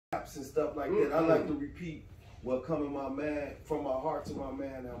and stuff like that. I like to repeat what come in my mind, from my heart to my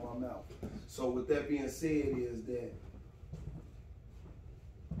mind and my mouth. So with that being said, is that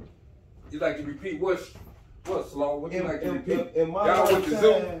you like to repeat what Slow? What you like to repeat? Y'all with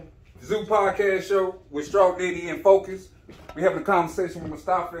the Zoo podcast show with Straw Diddy in focus. We having a conversation with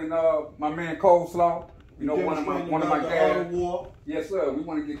Mustafa and my man Coleslaw. You know, one of my guys. Yes, sir. We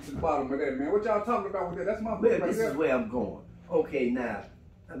want to get to the bottom of that, man. What y'all talking about with that? That's my book right This there. is where I'm going. Okay, now,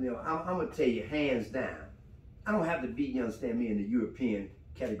 I'm gonna tell you hands down. I don't have to be, you understand me, in the European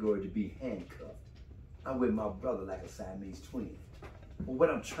category to be handcuffed. I'm with my brother like a Siamese twin. But what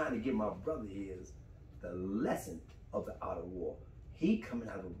I'm trying to get my brother is the lesson of the art of war. He coming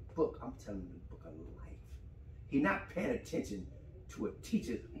out of a book, I'm telling him the book of life. He not paying attention to a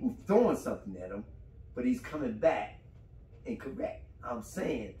teacher who's throwing something at him, but he's coming back and correct. I'm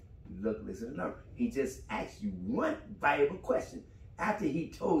saying, look, listen, and learn. He just asked you one valuable question. After he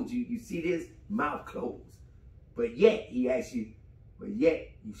told you, you see this, mouth closed. But yet, he asked you, but yet,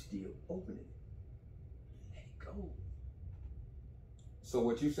 you still open it. Let it go. So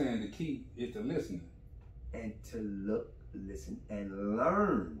what you saying, the key is to listening. And to look, listen, and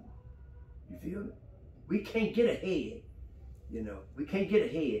learn. You feel me? We can't get ahead. You know, we can't get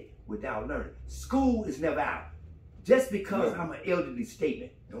ahead without learning. School is never out. Just because I'm an elderly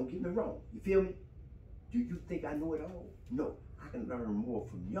statement, don't get me wrong. You feel me? Do you think I know it all? No. I can learn more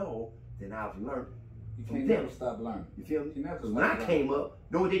from y'all than I've learned. You can't never stop learning. You feel me? You never when I came up,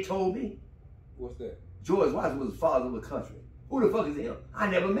 know what they told me? What's that? George Washington was the father of the country. Who the fuck is him? I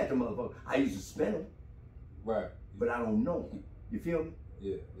never met the motherfucker. I used to spell him. Right. But I don't know him. You feel me?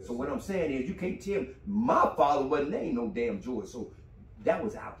 Yeah. So what I'm saying is, you can't tell me my father wasn't named no damn George. So that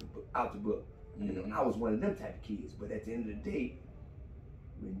was out the book. You know, I was one of them type of kids. But at the end of the day,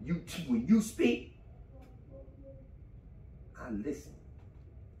 when you speak, I listen.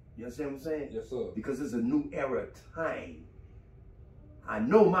 You understand what I'm saying? Yes, sir. Because it's a new era of time. I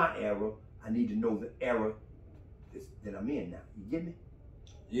know my era. I need to know the era that I'm in now. You get me?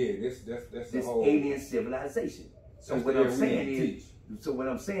 Yeah, that's the whole alien civilization. So what I'm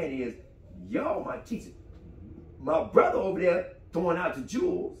saying is, y'all my teachers. My brother over there throwing out the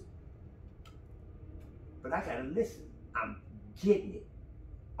jewels, but I gotta listen. I'm getting it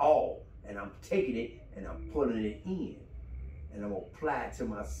all, and I'm taking it and I'm pulling it in, and I'm gonna apply it to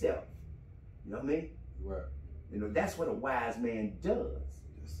myself. You know what I mean? Right. You know, that's what a wise man does.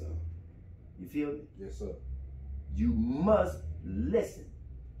 Yes, sir. You feel me? Yes, sir. You must listen.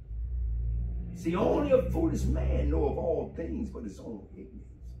 See, only a foolish man know of all things but his own ignorance.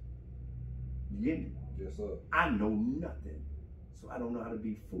 You get me? Yes, sir. I know nothing, so I don't know how to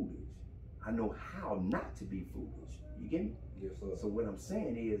be foolish. I know how not to be foolish. You get me? Yes, sir. So what I'm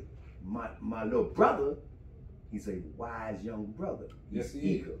saying is, my little brother, he's a wise young brother. He's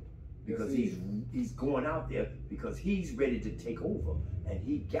eager. Because he's going out there because he's ready to take over, and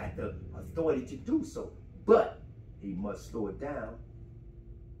he got the authority to do so. But he must slow it down.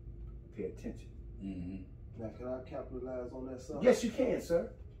 Pay attention. Now, can I capitalize on that, sir? Yes, you can, sir.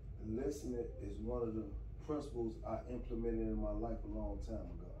 Listening is one of the principles I implemented in my life a long time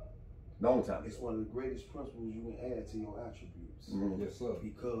ago. Long time. It's one of the greatest principles you can add to your attributes. Yes, sir.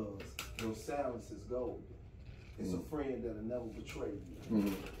 Because your silence is gold. It's a friend that'll never betray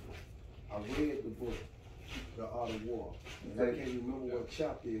you. I read the book, The Art of War. And I can't remember what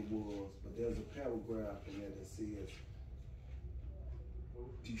chapter it was, but there's a paragraph in there that says,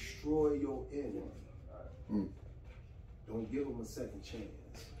 destroy your enemy. Don't give them a second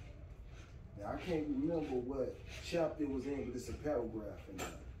chance. Now, I can't remember what chapter it was in, but it's a paragraph in there.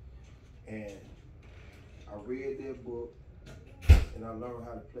 And I read that book, and I learned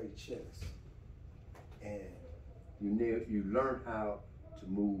how to play chess. And you learn how to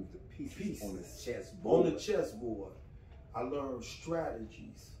move the pieces on the chessboard. On the chessboard, I learned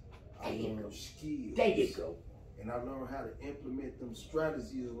strategies. I learned skills. There you go. And I learned how to implement them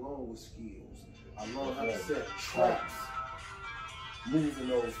strategies along with skills. I learned how to set traps, moving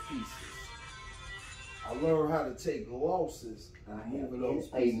those pieces. I learned how to take losses, moving those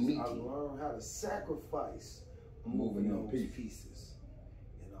pieces. I learned how to sacrifice, moving those pieces.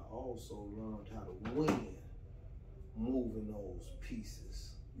 And I also learned how to win, moving those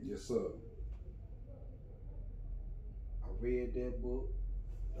pieces. Yes, sir. I read that book,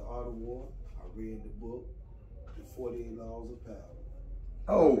 The Art of War. I read the book, The 48 Laws of Power.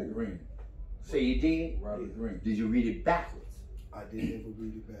 Oh, Green. So you did? Robert Green. Did you read it backwards? I did never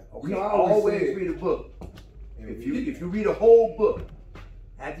read it back. Okay, always read a book. If you read a whole book,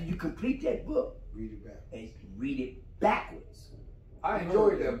 after you complete that book, read it back. And read it backwards. I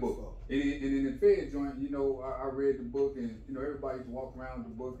enjoyed that book. And in the Fed joint, you know, I read the book, and you know, everybody used to walk around with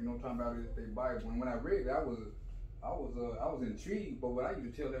the book, you know, talking about it, their Bible. And when I read it, I was intrigued. But what I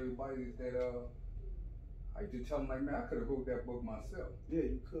used to tell everybody is that I used to tell them, like, man, I could have wrote that book myself. Yeah,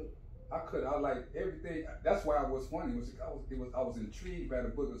 you could. I could. I like everything. That's why I was funny. I was intrigued by the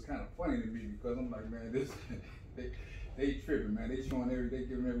book. It was kind of funny to me because I'm like, man, this they tripping, man. They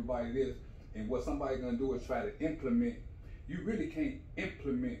giving everybody this, and what somebody gonna do is try to implement. You really can't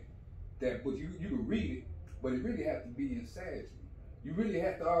implement that book. You can read it, but it really has to be inside you. You really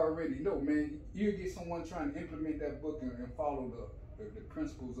have to already know, man. You get someone trying to implement that book and follow the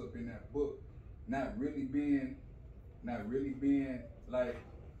principles up in that book, not really being like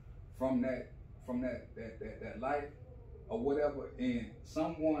from that life or whatever, and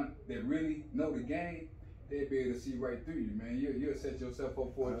someone that really know the game, they'll be able to see right through you, man. You'll set yourself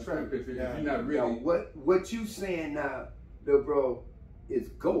up for a trap if you're not really. Now, what you saying now, little bro, is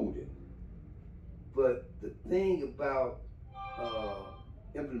golden. But the thing about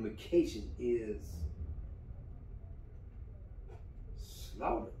implementation is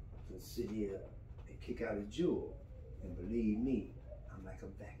slaughter can sit here and kick out a jewel, and believe me, I'm like a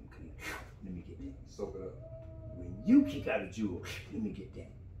vacuum cleaner. Let me get that. Soak it up. When you kick out a jewel, let me get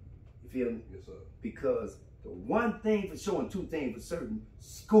that. You feel me? Yes, sir. Because the one thing for sure and two things for certain,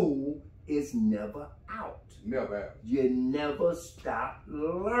 school is never out. Never out. You never stop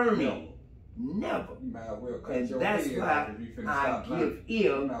learning. Never. You might as well cut And your that's head why off if you finna I stop give learning.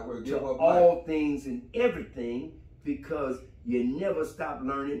 ear Well to all things and everything, because you never stop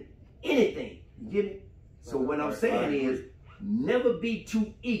learning anything. You get it? So what I'm saying is, never be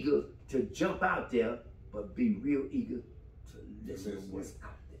too eager to jump out there, but be real eager to listen to what's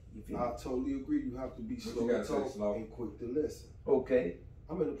out there. You feel me? I totally agree. You have to be slow to talk and quick to listen. Okay.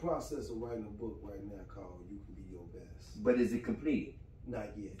 I'm in the process of writing a book right now called You Can Be Your Best. But is it completed?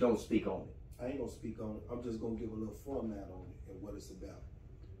 Not yet. Don't speak on it. I ain't gonna speak on it. I'm just gonna give a little format on it and what it's about.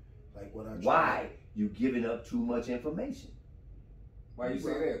 Like what I Why you giving up too much information? Why you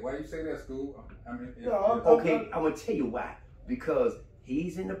say that? Why you say that, School? I mean, okay, I'm gonna tell you why. Because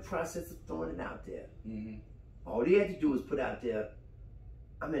he's in the process of throwing it out there. Mm-hmm. All he had to do is put out there,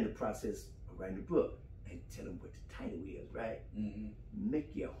 I'm in the process of writing a book, and tell him what the title is, right? Mm-hmm.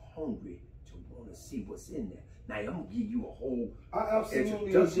 Make you hungry to want to see what's in there. Now I'm gonna give you a whole absolutely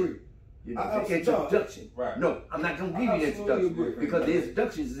introduction. agree. You know, introduction. Right. No, I'm not gonna give you the introduction because the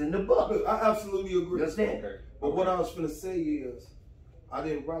introduction is in the book. Look, I absolutely agree. You understand? Okay. But what I was gonna say is, I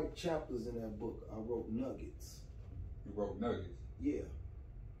didn't write chapters in that book. I wrote nuggets. You wrote nuggets. Yeah.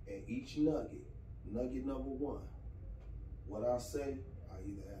 And each nugget number one, what I say, I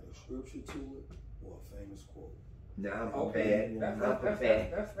either add a scripture to it or a famous quote. Now I'm prepared. I'm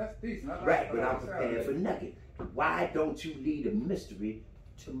prepared. That's decent. Right, but I'm prepared for nugget. Why don't you leave a mystery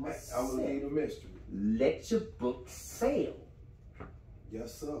to myself? I will leave a mystery. Let your book sail.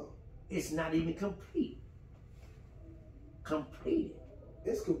 Yes, sir. It's not even complete. Completed.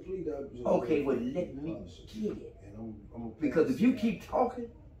 It's complete. Okay, well let me get it. And I'm because if you keep talking,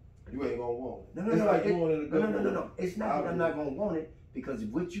 you ain't gonna want it. No. It's not that I'm not gonna want it, because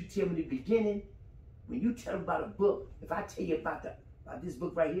what you tell me in the beginning, when you tell me about a book, if I tell you about this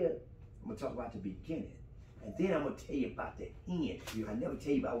book right here, I'm gonna talk about the beginning, and then I'm gonna tell you about the end. I never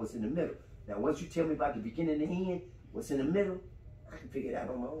tell you about what's in the middle. Now, once you tell me about the beginning and the end, what's in the middle, I can figure it out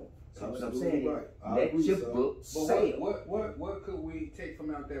on my own. So what I'm saying is, let your book sail. What could we take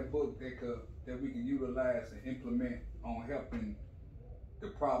from out that book that we can utilize and implement on helping the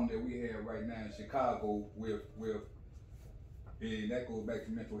problem that we have right now in Chicago with and that goes back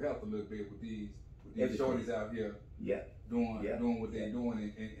to mental health a little bit with these shorties out here doing what they're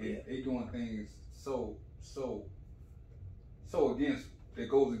doing and they doing things so against that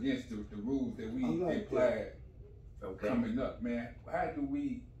goes against the rules that we implied coming up, man. How do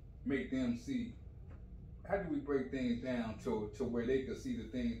we make them see? How do we break things down to where they could see the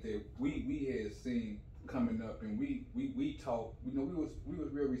things that we had seen coming up, and we talk. You know, we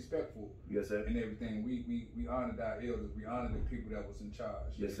was real respectful. Yes, sir. And everything. We honored our elders. We honored the people that was in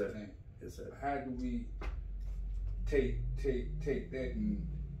charge. Yes, sir. Yes, sir. How do we take that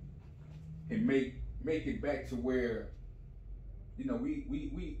and make it back to where, you know, we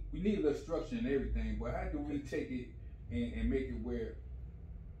need a little structure and everything, but how do we take it and make it where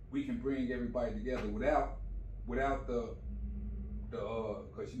we can bring everybody together without the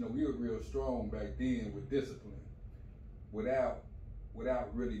because, you know, we were real strong back then with discipline, without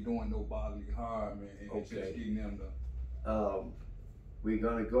really doing no bodily harm and just getting them to. We're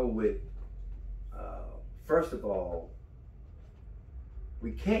gonna go with first of all,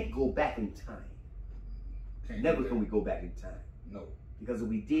 we can't go back in time. Never can we go back in time. No. Because if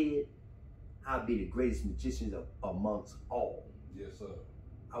we did, I'd be the greatest magician amongst all. Yes, sir.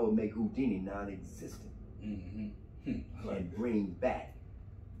 I would make Houdini non-existent and bring back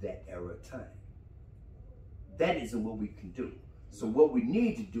that era of time. That isn't what we can do. So what we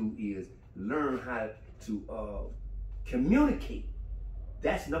need to do is learn how to communicate.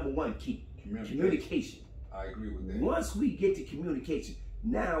 That's number one key. Communication. I agree with that. Once we get to communication,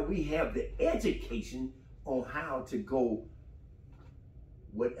 now we have the education on how to go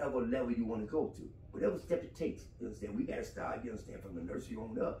whatever level you want to go to, whatever step it takes. You understand? We got to start, you understand, from the nursery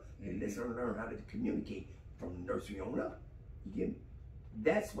on up, and let's learn how to communicate from the nursery on up. You get me?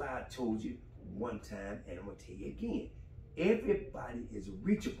 That's why I told you one time, and I'm going to tell you again, everybody is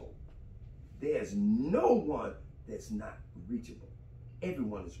reachable. There's no one that's not reachable.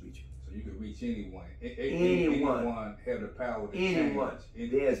 Everyone is reachable. So you can reach anyone. Anyone have the power to anyone.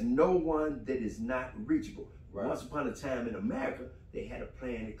 change. There's no one that is not reachable. Right. Once upon a time in America, they had a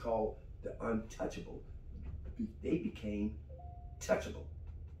plan they called the untouchable. They became touchable.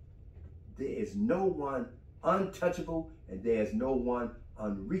 There is no one untouchable and there's no one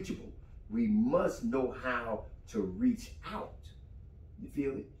unreachable. We must know how to reach out. You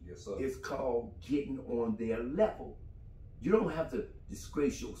feel it? Yes, sir. It's called getting on their level. You don't have to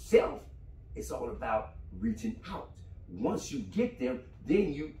disgrace yourself. It's all about reaching out. Once you get them,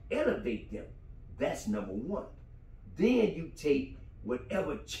 then you elevate them. That's number one. Then you take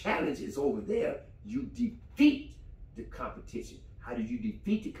whatever challenge is over there, you defeat the competition. How do you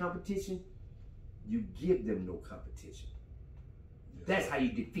defeat the competition? You give them no competition. Yes. That's how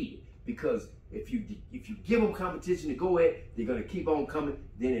you defeat it. Because if you give them competition to go at, they're gonna keep on coming.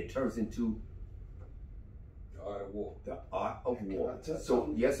 Then it turns into the art of war. The art of war.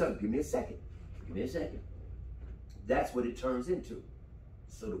 So yes, sir. Give me a second. Give me a second. That's what it turns into.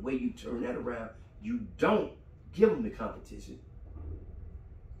 So the way you turn that around, you don't give them the competition.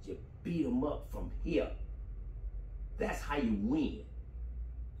 You beat them up from here. That's how you win.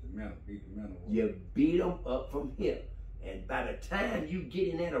 The mental, beat the mental. You beat them up from here. And by the time you get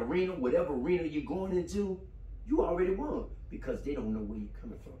in that arena, whatever arena you're going into, you already won. Because they don't know where you're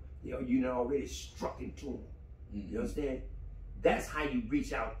coming from. You're already struck into them. You understand? That's how you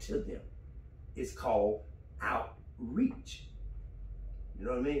reach out to them. It's called outreach. You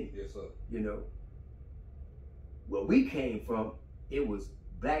know what I mean? Yes, sir. You know, where we came from, it was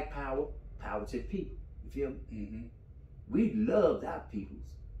black power, power to the people. You feel me? We loved our peoples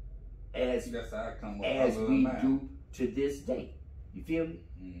as we do to this day. You feel me?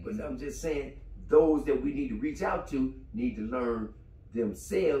 But I'm just saying, those that we need to reach out to need to learn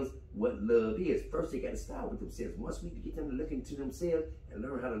themselves what love is. First, they got to start with themselves. Once we get them to look into themselves and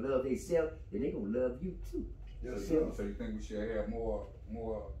learn how to love themselves, then they're going to love you too. Yes, so you think we should have more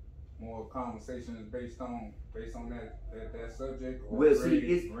conversations based on that subject? Or well,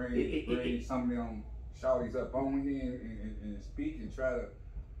 bring some of them shawties up on here and speak and try to,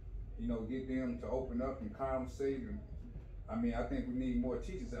 get them to open up and conversate. And, I mean, I think we need more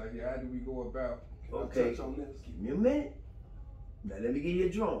teachers out here. How do we go about? Okay, give me a minute. Now let me give you a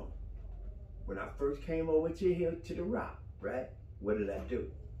drawing. When I first came over to here to the Rock, right? What did I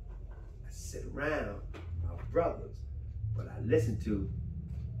do? I sit around my brothers, but I listened to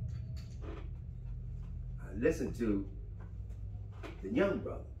the young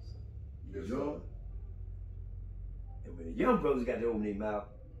brothers. Yes, you know? And when the young brothers got to open their mouth,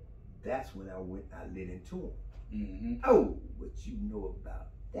 that's when I lit into them. Oh, what you know about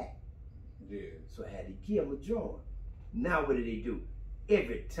that? Yeah. So I had to give them a drawing. Now what do?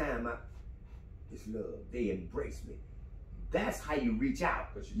 Every time it's love, they embrace me. That's how you reach out.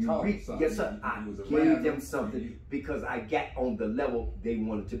 You reach, yes sir, I gave them something because I got on the level they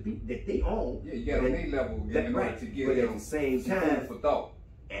wanted to be, that they own. Yeah, you got on their level in order to get but them at the same time, for thought.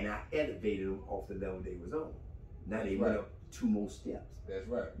 And I elevated them off the level they was on. Now they went up 2 more steps. That's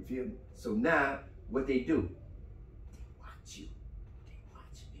right. You feel me? So now, what they do, they watch you. They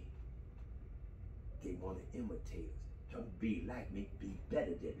watch me. They want to imitate us. Don't be like me, be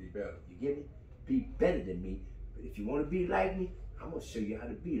better than me. Be better. You get me? Be better than me. But if you want to be like me, I'm going to show you how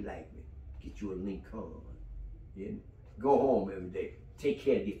to be like me. Get you a Lincoln. You know? Go home every day. Take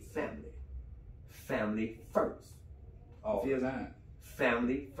care of your family. Family first. All the time.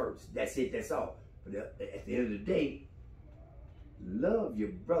 Family first. That's it. That's all. But at the end of the day, love your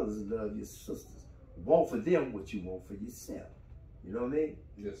brothers, love your sisters. Want for them what you want for yourself. You know what I mean?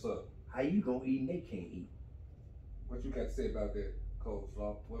 Yes, sir. How you gonna eat and they can't eat? What you got to say about that,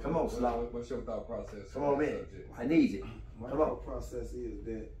 Coleslaw? Come on, Slaw. What's your thought process? Come on, man. I need you. My thought process is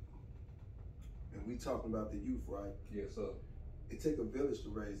that, and we talking about the youth, right? Yes, sir. It take a village to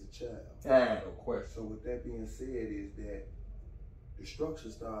raise a child. No question. So with that being said, is that The structure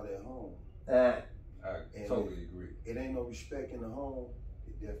started at home. I totally agree. It ain't no respect in the home.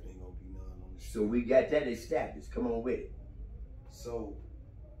 It definitely ain't gonna be none on the street. So we got that established. Come on with it. So,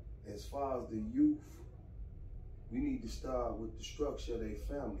 as far as the youth, we need to start with the structure of their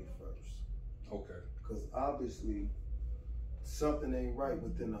family first. Okay. Because obviously, something ain't right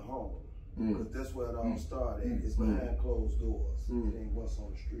within the home. Because that's where it all started. It's behind closed doors. It ain't what's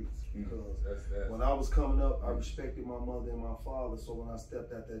on the streets. Because when I was coming up, I respected my mother and my father. So when I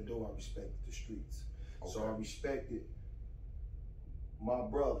stepped out that door, I respected the streets. Okay. So I respected my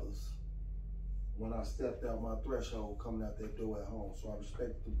brothers when I stepped out my threshold coming out that door at home. So I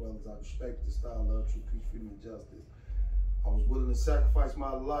respected the brothers. I respected the style of truth, peace, freedom, and justice. I was willing to sacrifice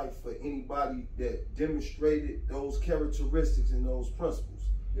my life for anybody that demonstrated those characteristics and those principles.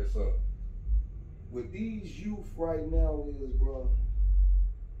 Yes, sir. With these youth right now is, bro,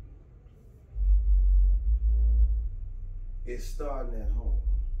 it's starting at home.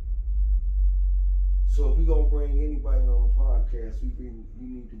 So if we're gonna bring anybody on the podcast, we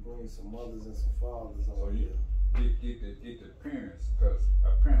need to bring some mothers and some fathers on here. Get the parents, because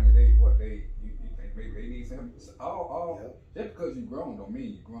apparently you think maybe they need some just because you grown don't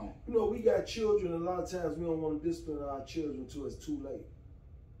mean you grown. You know, we got children, and a lot of times we don't want to discipline our children until it's too late.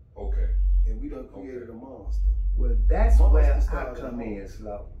 Okay. And we done created a monster. Well, that's where I come in,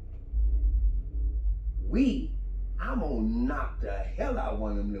 Slow. I'm gonna knock the hell out of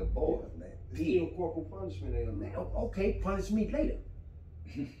one of them little boys, man. It's still corporal punishment in there. Okay, punish me later.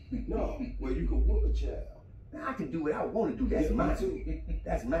 No, well, you can whoop a child. Now, I can do what I want to do. That's mine. Too.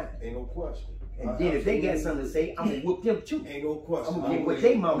 That's mine. Ain't no question. And then if they got something to say, I'm gonna whoop them too. Ain't no question. I'm gonna get what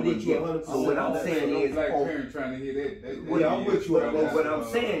they mama did give. So what I'm saying is, black parent trying to hear that. What I'm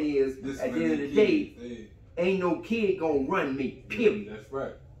saying is, at the end of the day, ain't no kid gonna run me. Period. That's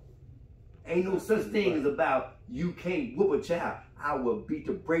right. Ain't no such thing as about you can't whoop a child. I will beat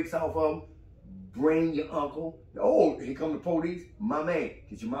the brakes off of them. Bring your uncle. Oh, here come the police. My man,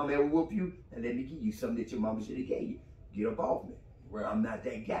 did your mama ever whoop you? And let me give you something that your mama should have gave you. Get up off me. Right. I'm not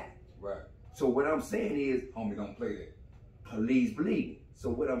that guy. Right. So what I'm saying is, homie, don't play that. Police believe me. So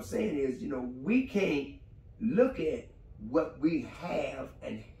what I'm saying is, we can't look at what we have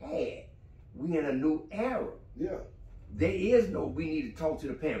and had. We in a new era. Yeah. There is no, we need to talk to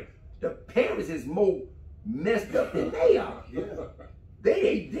the parents. The parents is more messed up than they are. Yeah. The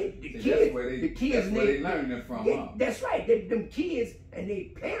kids that's where they learn it from. Huh? That's right. Them kids and their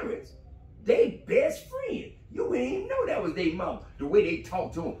parents, they best friend. You ain't even know that was their mom. The way they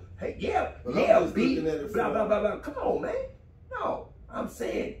talk to them. Hey, B, blah, blah, blah, blah. Come on, man. No, I'm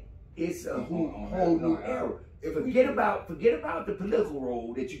saying it's a whole new era. Forget about the political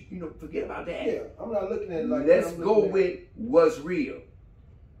role that forget about that. Yeah, I'm not looking at it like Let's go with what's real.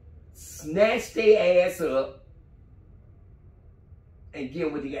 Snatch their ass up and give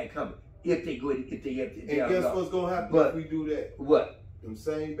them what they got coming. If they and guess what's gonna happen if we do that? What? Them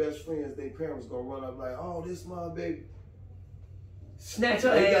same best friends, their parents gonna run up like, oh, this my baby. Snatch her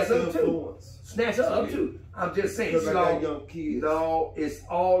ass up too. Snatch her up too. I'm just saying. Because I got young kids. No, it's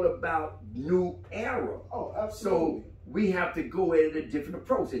all about new era. Oh, absolutely. So we have to go at a different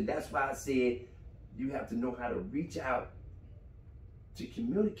approach, and that's why I said you have to know how to reach out to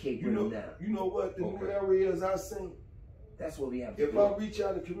communicate with them now. You know what the new era is I seen? That's what we have to do. If I reach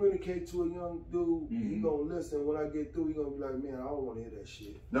out and communicate to a young dude, he gonna listen. When I get through, he gonna be like, man, I don't want to hear that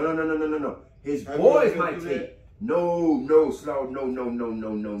shit. No. His boys might take. No, Slow.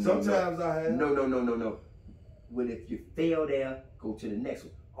 No. Sometimes I have. No. Well, if you fail there, go to the next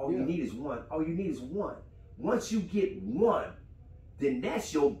one. All you need is one. All you need is one. Once you get one, then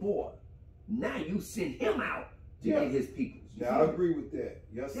that's your boy. Now you send him out to get his people. Now I agree with that.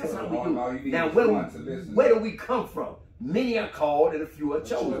 Yes, that's sir. how we do. Now where do we come from? Many are called and a few are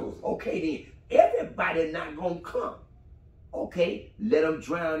chosen. Okay then, everybody not gonna come. Okay, let them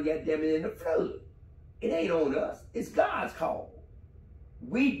drown, goddamn it, in the flood. It ain't on us. It's God's call.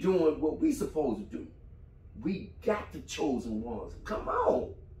 We doing what we supposed to do. We got the chosen ones. Come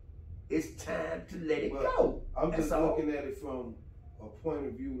on. It's time to let it go. I'm just looking at it from a point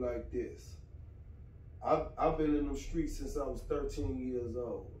of view like this. I've been in the streets since I was 13 years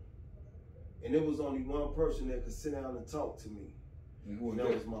old. And there was only one person that could sit down and talk to me. And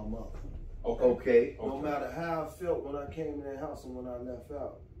that was my mother. Okay. No matter how I felt when I came in that house and when I left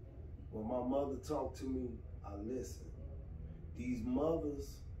out, when my mother talked to me, I listened. These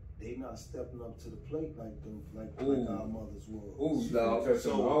mothers, they not stepping up to the plate like our mothers were.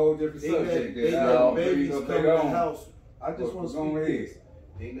 So a whole different subject. They let babies come in the house. I just want to speak this.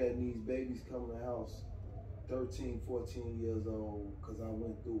 They letting these babies come in the house 13, 14 years old because I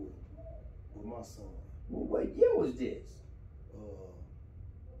went through it with my son. Well, what year was this?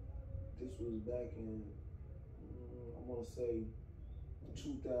 This was back in, I want to say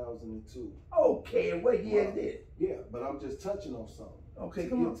 2002. Okay, and what year is this? Yeah, but I'm just touching on something. Okay, to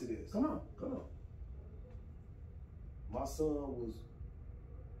come get on. to this. Come on, come on. My son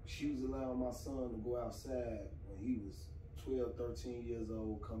she was allowing my son to go outside when he was 12, 13 years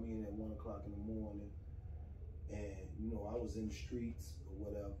old, come in at 1 o'clock in the morning. And, you know, I was in the streets or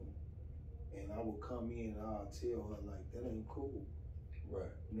whatever. And I would come in and I'll tell her, like, that ain't cool.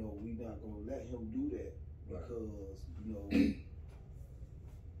 Right. You know, we not gonna let him do that because, you know,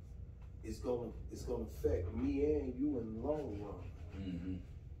 it's gonna affect me and you in the long run. Mm-hmm.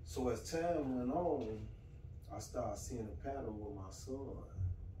 So as time went on, I started seeing a pattern with my son.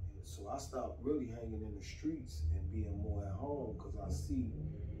 And so I stopped really hanging in the streets and being more at home because I see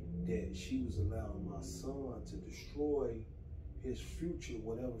that she was allowing my son to destroy his future,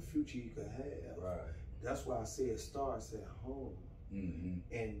 whatever future he could have. Right. That's why I say it starts at home. Mm-hmm.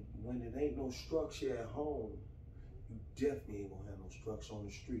 And when it ain't no structure at home, you definitely ain't gonna have no structure on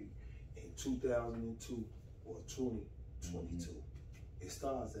the street in 2002 or 2022. It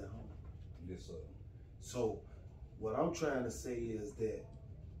starts at home. Yes, sir. So what I'm trying to say is that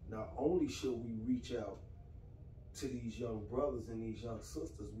not only should we reach out to these young brothers and these young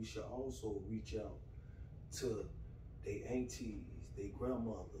sisters, we should also reach out to their aunties, their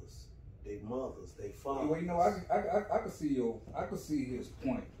grandmothers, their mothers, their fathers. Well, you know, I could see his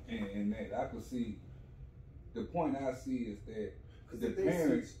point in that. I could see the point I see is that if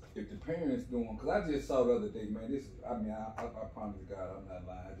the parents doing, because I just saw the other day, man. I promise God, I'm not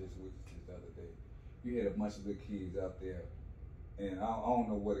lying. I just witnessed this the other day. You had a bunch of little kids out there, and I don't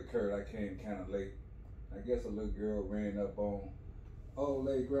know what occurred. I came kind of late. I guess a little girl ran up on old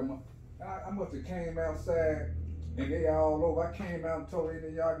lady grandma. I must have came outside and they all over. I came out and told her,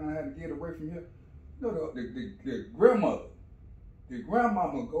 y'all gonna have to get away from here. You know, the grandmother, the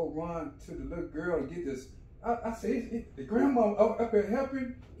grandmama go run to the little girl and get this. I say, the grandma up there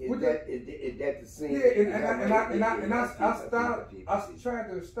helping. Is that the same? Yeah, and I tried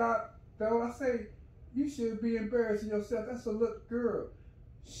to stop though. I say, you should be embarrassing yourself. That's a little girl.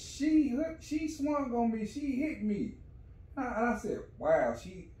 She swung on me. She hit me. And I said, wow.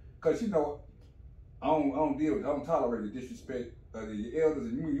 Cause you know, I don't tolerate the disrespect of the elders,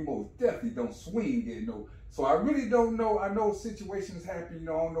 and you most definitely don't swing at no. So I really don't know. I know situations happen. You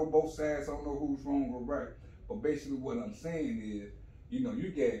know, I don't know both sides. I don't know who's wrong or right. But basically, what I'm saying is, you know,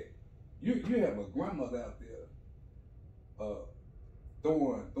 you have a grandmother out there,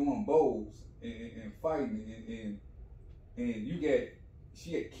 throwing bowls and fighting, and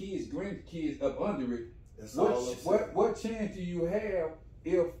she had kids, grandkids up under it. That's what chance do you have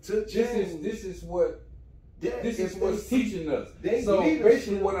if this is what's teaching us? So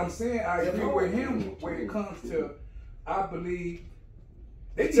basically, what I'm saying, I agree with him when it comes to, I believe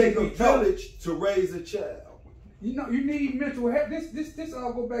it takes a village to raise a child. You know, you need mental health. This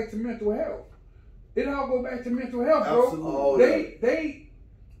all go back to mental health. It all go back to mental health, bro. Absolutely.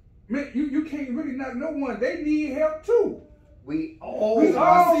 You can't really not know one. They need help too. We all see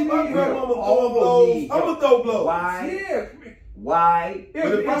my grandmama throwing blows. I'm gonna throw blows. Why? Yeah. Why?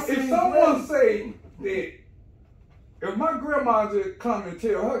 If someone say that, if my grandma just come and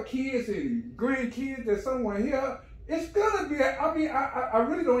tell her kids and grandkids that someone here, it's gonna be. I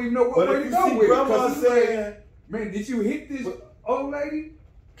really don't even know what way to go with it. Grandma saying, man, did you hit this old lady?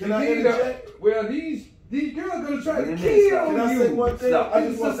 Can I interject? Well, these girls gonna try to kill you. Can I say one thing? I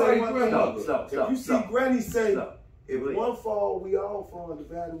just want to say one thing. Stop. If you see Granny say, if one fall, we all fall in the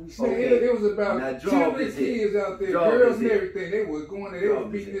valley. We fall. It was about 2 kids out there, girls and everything. They was going there. They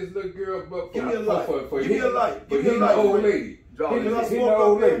was beating this little girl up Give me a light. Give me a light. Give me a light. Old lady.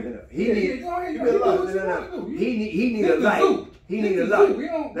 He need a light. He need a light.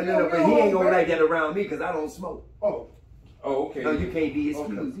 No, but he ain't gonna like that around me because I don't smoke. Oh, okay. No, you can't be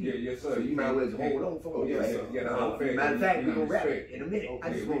excused. Okay. Yes, sir. So you might as well hold on for it. Matter of fact, we're gonna wrap it in a minute. I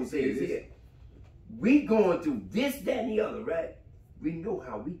just want to say this here. We going through this, that, and the other, right? We know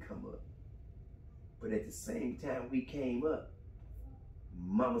how we come up. But at the same time we came up,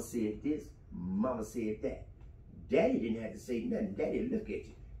 mama said this, mama said that. Daddy didn't have to say nothing. Daddy look at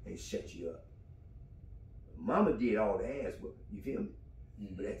you and shut you up. Mama did all the ass whooping, you feel me?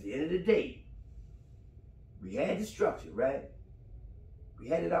 Mm-hmm. But at the end of the day, we had the structure, right? We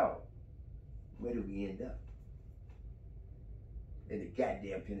had it all. Where did we end up? In the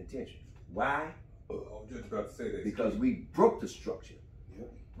goddamn penitentiary. Why? I was just about to say that. Because we broke the structure. Yeah.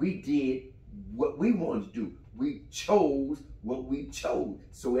 We did what we wanted to do. We chose what we chose.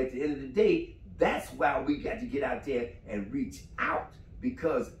 So at the end of the day, that's why we got to get out there and reach out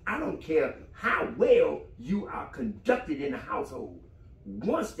because I don't care how well you are conducted in the household.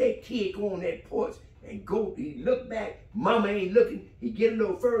 Once that kid go on that porch and go, he look back, mama ain't looking, he get a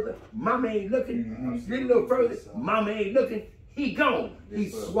little further, mama ain't looking, get a little further, mama ain't looking, he gone.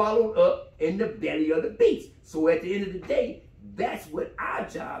 He's swallowed up in the belly of the beast. So at the end of the day, that's what our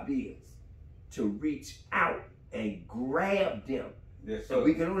job is, to reach out and grab them. Yes, and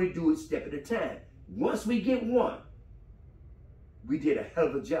we can only do it step at a time. Once we get one, we did a hell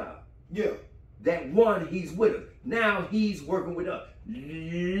of a job. Yeah. That one, he's with us. Now he's working with us.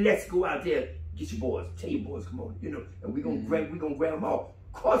 Let's go out there, get your boys, tell your boys, come on, you know, and we're gonna grab them all.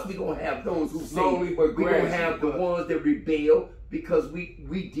 Of course we're gonna have those who slowly, say, but we're gonna have the ones that rebel, because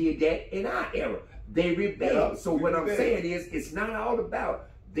we did that in our era. They rebelled. Yeah, so what I'm saying is, it's not all about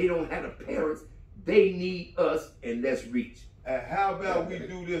they don't have the parents. They need us, and let's reach. And how about we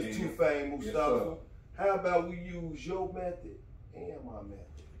do this, Tufan, Mustafa? How about we use your method and my method?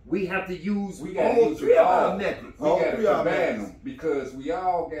 We have to use all three of our methods. We got to combine them, because we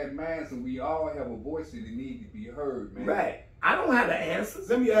all got minds and we all have a voice that need to be heard, man. Right. I don't have the answers.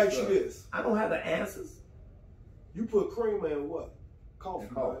 Let me ask you this. I don't have the answers. You put creamer in what? Coffee,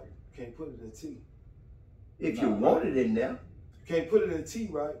 right? Can't put it in tea. If you want it in there. Can't put it in tea,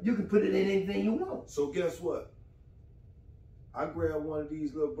 right? You can put it in anything you want. So guess what? I grab one of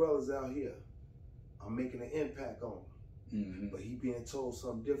these little brothers out here. I'm making an impact on him. But he being told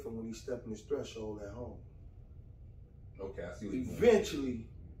something different when he stepping his threshold at home. Okay, I see what you're doing. Eventually,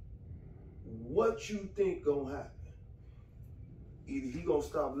 what you think gonna happen? Either he gonna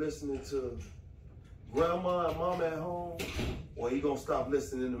stop listening to grandma and mama at home, or he gonna stop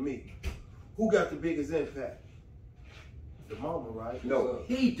listening to me. Who got the biggest impact? The mama, right? No,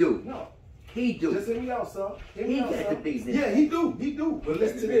 he do. No. He do. Just hear me out, son. He got the biggest impact. Yeah, he do. But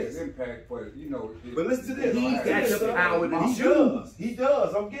listen to this. Impact, but you know. But listen to this. He got the power to He does. He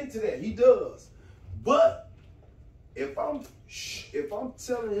does. I'm getting to that. He does. But if I'm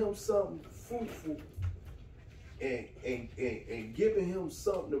telling him something fruitful and giving him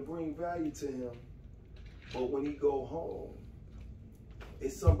something to bring value to him, but when he go home,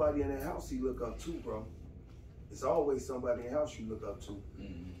 it's somebody in the house he look up to, bro. It's always somebody in the house you look up to,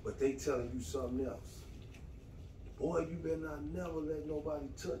 but they telling you something else. Boy, you better not never let nobody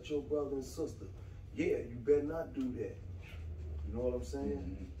touch your brother and sister. Yeah, you better not do that. You know what I'm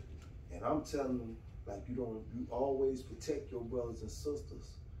saying? And I'm telling them, like, you always protect your brothers and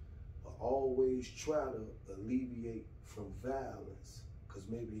sisters, but always try to alleviate from violence, because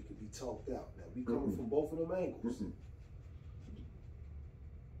maybe it could be talked out. Now, we coming from both of them angles.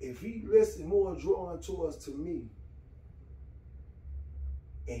 If he listen more drawing towards to me,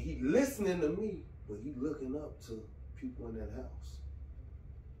 and he listening to me, but he looking up to people in that house,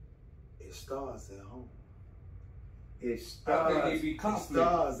 it starts at home. It starts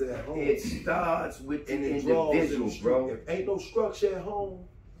at home. It starts with the individual, bro. If ain't no structure at home,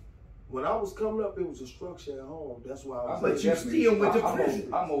 when I was coming up, it was a structure at home. That's why I was. But you still went to prison.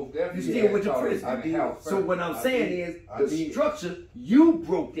 You still went to prison. So what I'm saying is, the structure, you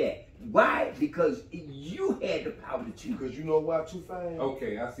broke that. Why? Because you had the power to choose. Because you know why, Tufan?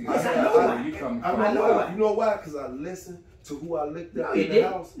 Okay, I see. Yes, I know why. I know why. You know why? Because I listened to who I looked at in the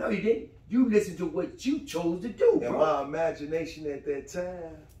house. No, you didn't. You listened to what you chose to do, bro. And my imagination at that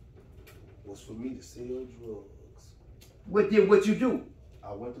time was for me to sell drugs. What you do?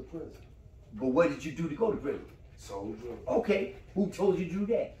 I went to prison. But what did you do to go to prison? Sold drugs. Okay, who told you to do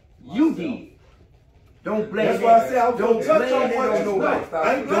that? You did. Don't blame That's why I said I was don't touch blame on that what on you nobody.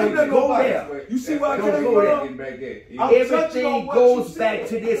 I ain't blaming that nobody. You see why I can't go there? Everything goes back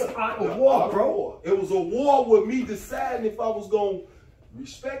to this art of war, bro. It was a war with me deciding if I was going to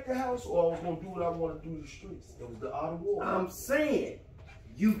respect the house or I was going to do what I want to do in the streets. It was the art of war. I'm saying,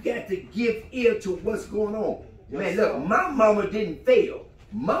 you got to give ear to what's going on. Yes, man, look, sir. my mama didn't fail.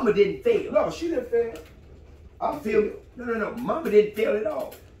 Mama didn't fail. No, she didn't fail. I feel it. No. Mama didn't fail at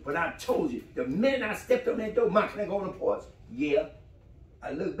all. But I told you, the minute I stepped on that door, Mom, can I go on the porch? Yeah.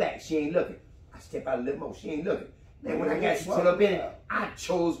 I look back, she ain't looking. I step out a little more, she ain't looking. Then when I got swallowed up in it, I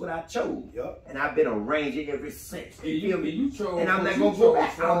chose what I chose. Yep. And I've been a ranger ever since. You feel me? You chose, and I'm not going to go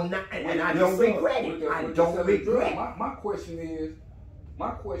back. I'm not, and I don't regret it. I don't regret it. My question is,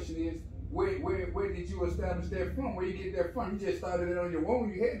 where did you establish that from? Where you get that from? You just started it on your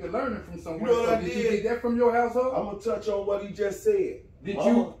own. You had to learn it from somewhere. You know what I did? did? You get that from your household? I'm going to touch on what he just said.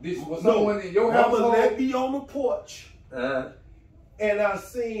 Was someone in your household? Mama let me on the porch. And I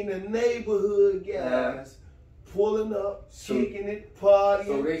seen the neighborhood guys pulling up, kicking it, partying.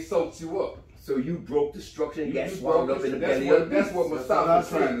 So they soaked you up. So you broke the structure and got swallowed up in the belly of the beast. That's what Mustafa was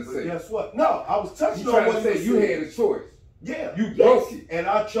trying to say. Guess what? No, I was touching on what you said. You had a choice. Yeah. You broke it. And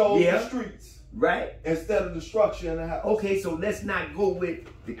I chose the streets. Right. Instead of the structure in the house. Okay, so let's not go with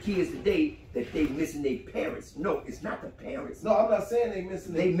the kids today that they missing their parents. No, it's not the parents. No, I'm not saying they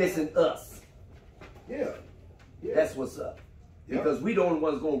missing They missing us. Yeah. That's what's up. Because we the only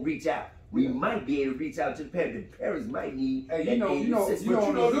ones gonna reach out. We might be able to reach out to the parents. The parents might need. Hey, you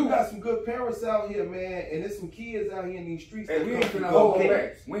got some good parents out here, man, and there's some kids out here in these streets. Hey, we ain't finna hold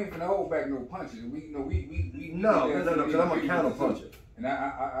back. We ain't finna hold back no punches. We No, because I'm a counter puncher. And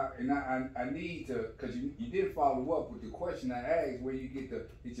I need to, because you did follow up with the question I asked, where you get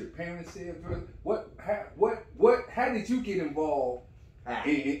your parents said first. How did you get involved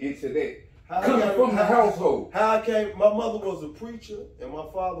into that? Coming from the household. How I came, my mother was a preacher and my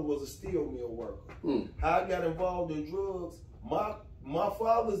father was a steel mill worker. How I got involved in drugs, my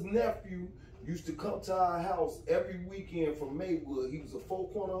father's nephew used to come to our house every weekend from Maywood. He was a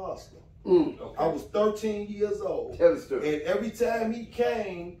four-corner hustler. Okay. I was 13 years old. Tell the story. And every time he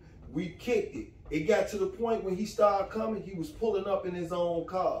came, we kicked it. It got to the point when he started coming, he was pulling up in his own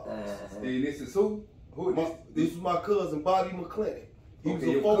car. And this is who? This was my cousin, Bobby McClintock. He was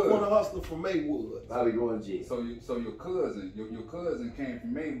a four-corner hustler from Maywood. Bobby going to jail. So your cousin came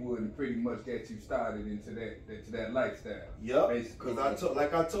from Maywood and pretty much got you started into that lifestyle. Yep. Because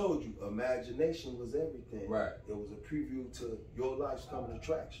like I told you, imagination was everything. Right. It was a preview to your life's coming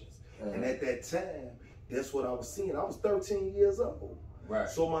attractions. And at that time, that's what I was seeing. I was 13 years old. Right.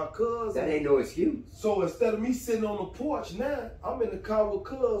 So my cousin. That ain't no excuse. So instead of me sitting on the porch now, I'm in the car with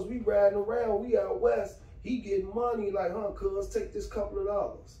cuz. We riding around. We out west. He getting money like, cuz, take this couple of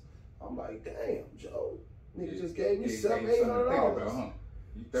dollars. I'm like, damn, Joe. Nigga just gave me $700-800.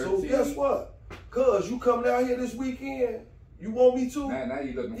 So guess what? Cuz, you coming out here this weekend? You want me to? Now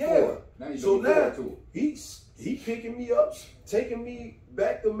you looking forward. Now you looking forward to it. He picking me up, taking me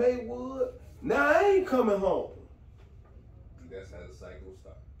back to Maywood. Now I ain't coming home. That's how the cycle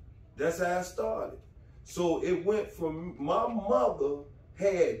started. That's how it started. So it went from my mother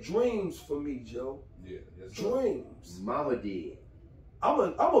had dreams for me, Joe. Yeah, yes, dreams. Mama did. I'm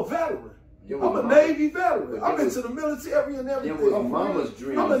a veteran. I'm a Navy veteran. I've been to the military and everything. It was mama's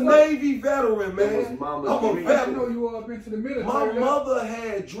dream. I'm a Navy veteran, man. It was mama's I'm dream. a veteran. I know you all been to the military. My mother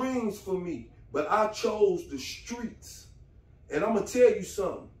had dreams for me, but I chose the streets. And I'm gonna tell you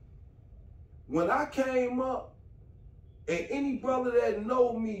something. When I came up, and any brother that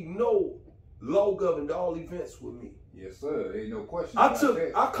know me know Low governed all events with me. Yes, sir. Ain't no question.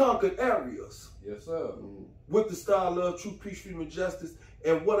 I conquered areas. Yes, sir. With the style of truth, peace, freedom, and justice.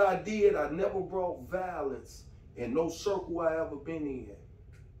 And what I did, I never brought violence in no circle I ever been in.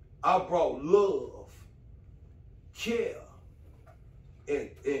 I brought love, care,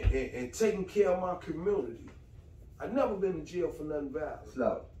 and taking care of my community. I never been to jail for nothing violent.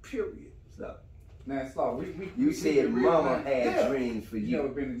 Slow. Period. Slow. Now, Slow, you said mama had dreams for you. You never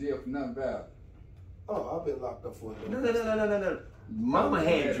been to jail for nothing violent. Oh, I've been locked up for it. No. Mama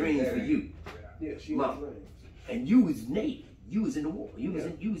had dreams for you. Yeah, she had dreams. And you was Navy. You was in the war. You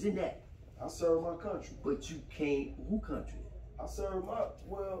was in that. I served my country. But you came, who country? I served my,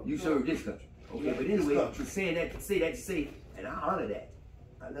 You served this country. Okay, yeah, but anyway, you're saying that to say, and I honor that.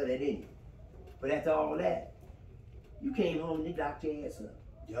 I love that in you. But after all that, you came home and they locked your ass up.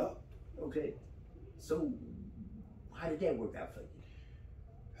 Yeah. Okay. So, how did that work out for you?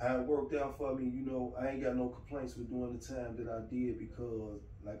 How it worked out for me, you know, I ain't got no complaints with doing the time that I did because,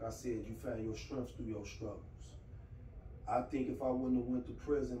 like I said, you find your strengths through your struggles. I think if I wouldn't have went to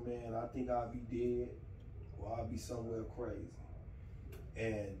prison, man, I think I'd be dead or I'd be somewhere crazy.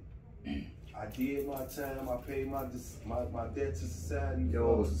 And I did my time. I paid my debt to society.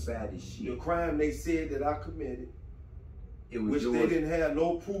 Yo, society shit. The crime they said that I committed, which yours. They didn't have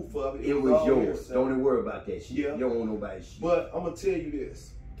no proof of it. It was yours. Don't even worry about that shit. Yeah. You don't want nobody's shit. But I'm going to tell you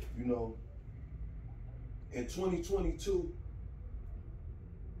this, you know, in 2022,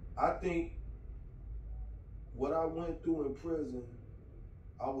 I think what I went through in prison,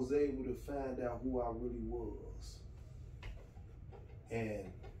 I was able to find out who I really was.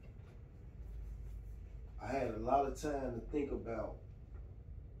 And I had a lot of time to think about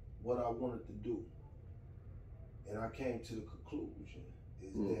what I wanted to do. And I came to the conclusion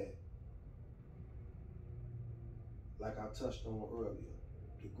is that, like I touched on earlier,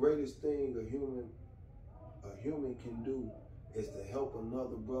 the greatest thing a human can do is to help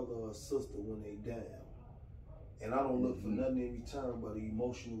another brother or sister when they down. And I don't look for nothing in return but an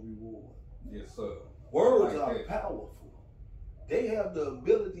emotional reward. Yes, sir. Words are powerful. They have the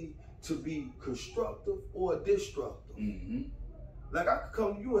ability to be constructive or destructive. Like I could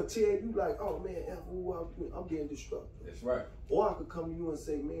come to you and tell you like, oh man, I'm being destructive. That's right. Or I could come to you and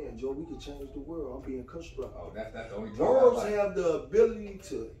say, man, Joe, we could change the world. I'm being constructive. Oh, that's the only Words have the ability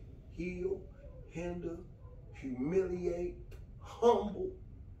to heal, hinder, humiliate, humble.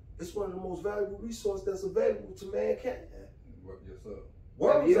 It's one of the most valuable resources that's available to mankind. Yes, sir.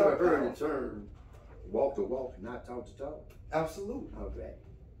 Words have you ever heard the term walk the walk, not talk the talk? Absolutely. Okay.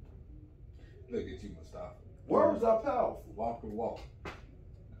 Look at you, Mustafa. Words are powerful. Walk the walk.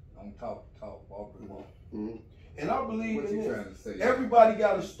 Don't talk the talk. Walk the walk. Mm-hmm. And I believe what in you this. trying to say? Everybody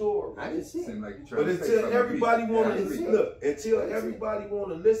got a story. I didn't see it. Like you trying but to say until everybody want to look, until everybody want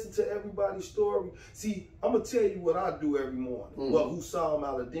to listen to everybody's story. See, I'm gonna tell you what I do every morning. Mm-hmm. What Husam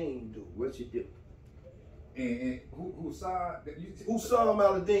Al-Din do. What you do? And Husam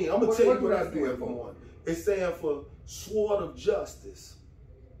Al-Din. I'm gonna tell you what I do every morning. It's saying for sword of justice.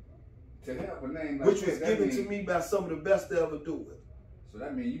 To have a name like which was given to me by some of the best to ever do it. So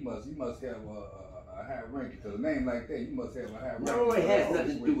that means you must have a high rank. Because a name like that, you must have a high rank. No, it has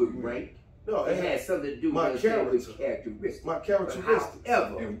nothing to do with rank. No, it has something to do with characteristics. My characteristics.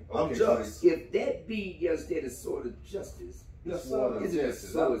 However, I'm just. If that be instead of sword of justice, yes, sword of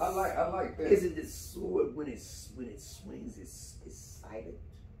justice. I like that. Isn't the sword when it swings, it's silent?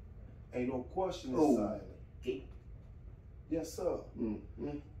 Ain't no question it's silent. Okay. Yes, sir.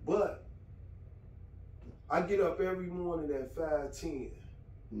 Mm-hmm. But I get up every morning at 5:10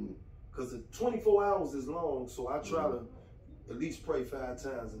 because 24 hours is long, so I try to at least pray 5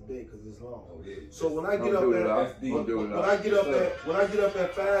 times a day because it's long. Oh, yeah. So when I get up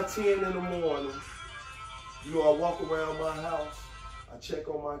at 5:10 in the morning, you know, I walk around my house, I check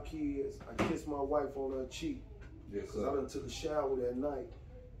on my kids, I kiss my wife on her cheek because I done took a shower that night,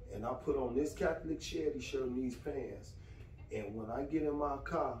 and I put on this Catholic charity shirt and these pants, and when I get in my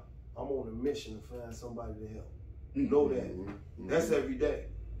car, I'm on a mission to find somebody to help. You know that. That's every day.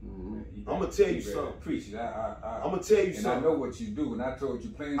 I'm gonna tell you something. Appreciate it. I'm gonna tell you something. And I know what you do, and I told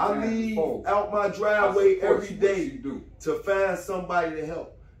you plenty of times I leave before. out my driveway every day to find somebody to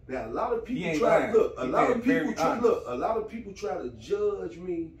help. Now a lot of people try to look. A lot of people try to judge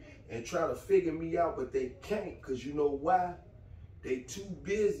me and try to figure me out, but they can't, because you know why? They too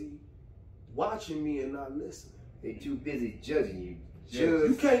busy watching me and not listening. They too busy judging you.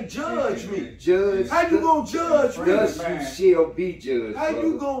 You can't judge me. Judge. How you gonna judge me? Thus you shall be judged. How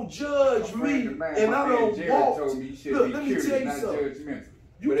you gonna judge me and I don't walk? Look, let me tell you something.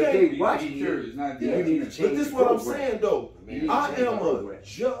 You can't watch me. But this is what I'm saying though. I am a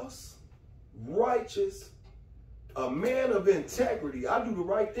just, righteous, a man of integrity. I do the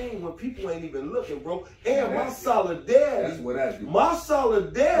right thing when people ain't even looking, bro. And my solidarity. That's what I do. My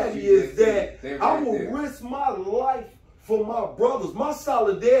solidarity is that I will risk my life for my brothers. My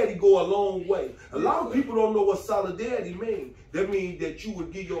solidarity go a long way. A lot of people don't know what solidarity means. That means that you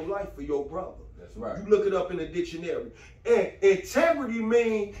would give your life for your brother. That's right. You look it up in the dictionary. And integrity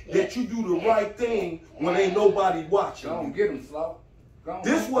means that you do the right thing when ain't nobody watching. Don't get them, Slaw.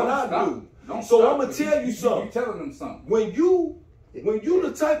 This is what I do. So I'm gonna tell you something. You telling them something. When you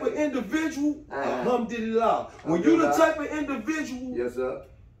the type of individual, alhamdulillah. When you the type of individual, yes, sir,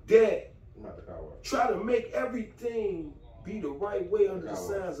 that try to make everything be the right way under the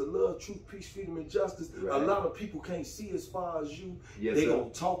signs of love, truth, peace, freedom, and justice. Right. A lot of people can't see as far as you. Yes, they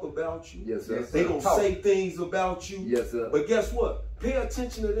gonna talk about you. Yes, sir. They gonna say things about you. Yes, sir. But guess what? Pay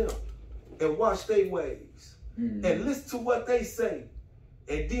attention to them and watch their ways and listen to what they say.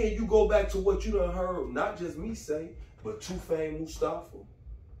 And then you go back to what you done heard, not just me say, but Tufan, Mustafa,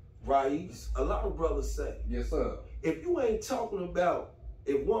 Rais, a lot of brothers say. Yes, sir. If you ain't talking about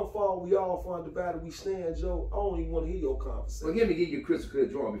if one fall, we all fall, divided, we stand, Joe, I don't even want to hear your conversation. Well, let me give you a crystal clear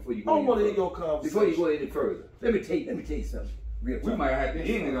drawing before you go. I don't want to hear your conversation. Before you go any further. Let me tell you something. We might have to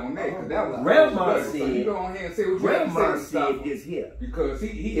end it on that, because that was Grandma said. So you go on here and say what you Grandma say, said this here. Because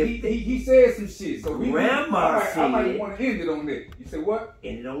he said some shit. So Grandma said. I might want to end it on that. You said what?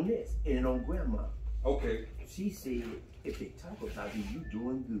 End it on this. End it on Grandma. Okay. She said, if they talk about you, you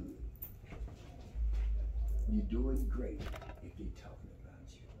doing good. You're doing great if they talking about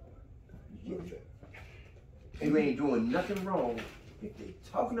you. You get it? You ain't doing nothing wrong. If they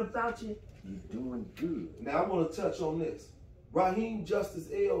talking about you, you're doing good. Now I want to touch on this. Raheem Justice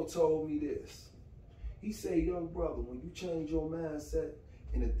L told me this. He said, young brother, when you change your mindset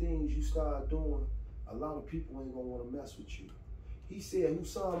and the things you start doing, a lot of people ain't gonna want to mess with you. He said,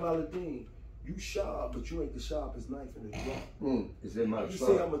 Husam Al-Din, you sharp, but you ain't the sharpest knife in the drawer. It's in my He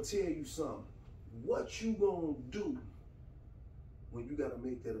said, I'm gonna tell you something. What you gonna do when you gotta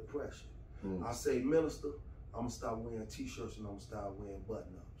make that impression? I say, minister, I'm gonna start wearing t-shirts and I'm gonna start wearing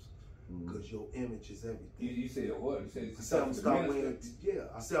button-ups. because your image is everything. You said what? You said I said I'm gonna start wearing.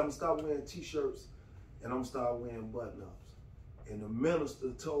 I said I'm gonna start wearing t-shirts, and I'm gonna start wearing button-ups. And the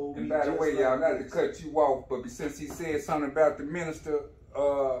minister told me. And by the way, y'all, not to cut you off, but since he said something about the minister,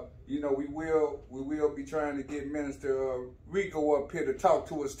 you know, we will be trying to get Minister Rico up here to talk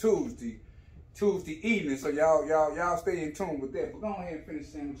to us Tuesday evening. So y'all stay in tune with that. But go ahead and finish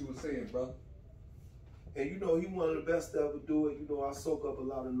saying what you were saying, brother. And you know, he one of the best to ever do it. You know, I soak up a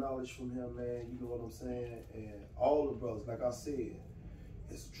lot of knowledge from him, man. You know what I'm saying? And all the brothers, like I said,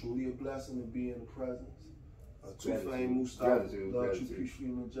 it's truly a blessing to be in the presence. Tufan, Mustafa, love you, peace,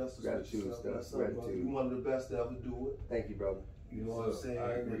 freedom, and justice. Gratitude, brother. You one of the best to ever do it. Thank you, brother. You know what I'm saying?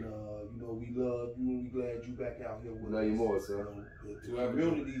 And you know, we love you and we glad you back out here with us. Love you more, sir. The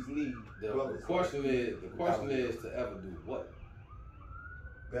communities need brothers. The question is to ever do what?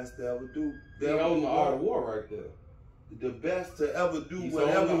 Best to ever do. He holding the art of war right there. The best to ever do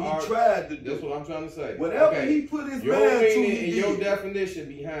whatever he tried to do. That's what I'm trying to say. Whatever he put his mind to, he did. Your definition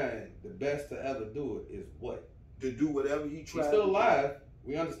behind the best to ever do it is what? To do whatever he tried. He's still alive.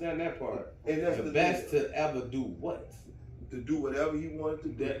 We understand that part. And that's the best to ever do what? To do whatever he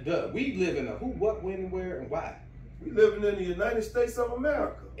wanted to do. We live in a who, what, when, where, and why. We living in the United States of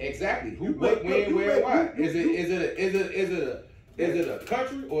America. Exactly. Who, what, when, where, and why? Is it a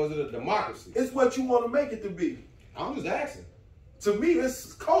country or is it a democracy? It's what you want to make it to be. I'm just asking. To me,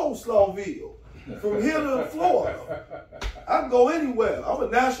 it's Coleslawville. From here to Florida. I can go anywhere. I'm a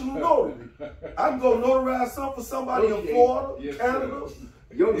national notary. I can go notarize something for somebody in Florida, Canada,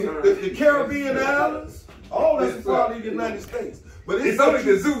 the Caribbean islands. All that's part of the United States. But it's only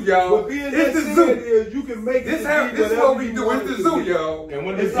the zoo, y'all. It's the zoo. Is you can make this is what we do. It's the zoo, y'all. And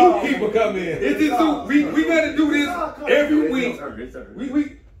when the zookeeper come in, it's the zoo. We gotta do this every week.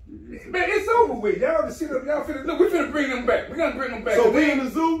 Man, it's over with. Y'all just sit up. Y'all finna look. We finna bring them back. We gotta bring them back. So we in the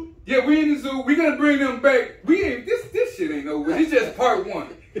zoo? Yeah, we in the zoo. We gonna bring them back. We ain't this shit ain't over. It's just part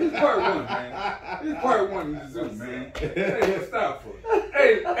one. It's part one, man. It's part one in the zoo, man. Hey, stop it.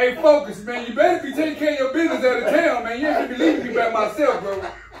 Hey, focus, man. You better be taking care of your business out of town, man. You ain't gonna be leaving me by myself, bro.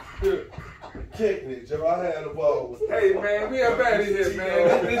 Yeah. Kicking it, Joe. I had the ball. Hey, man, we up out of here,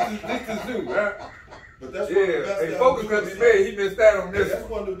 man. This the zoo, right? But that's one of the best. Hey, focus gonna be mad. He missed out on this. That's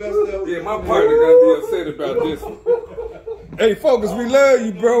one of the best. Yeah, my partner gonna be upset about this one. Hey, focus, we love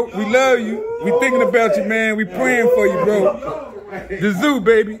you, bro. We love you. We thinking about you, man. We praying for you, bro. The zoo,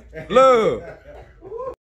 baby. Love.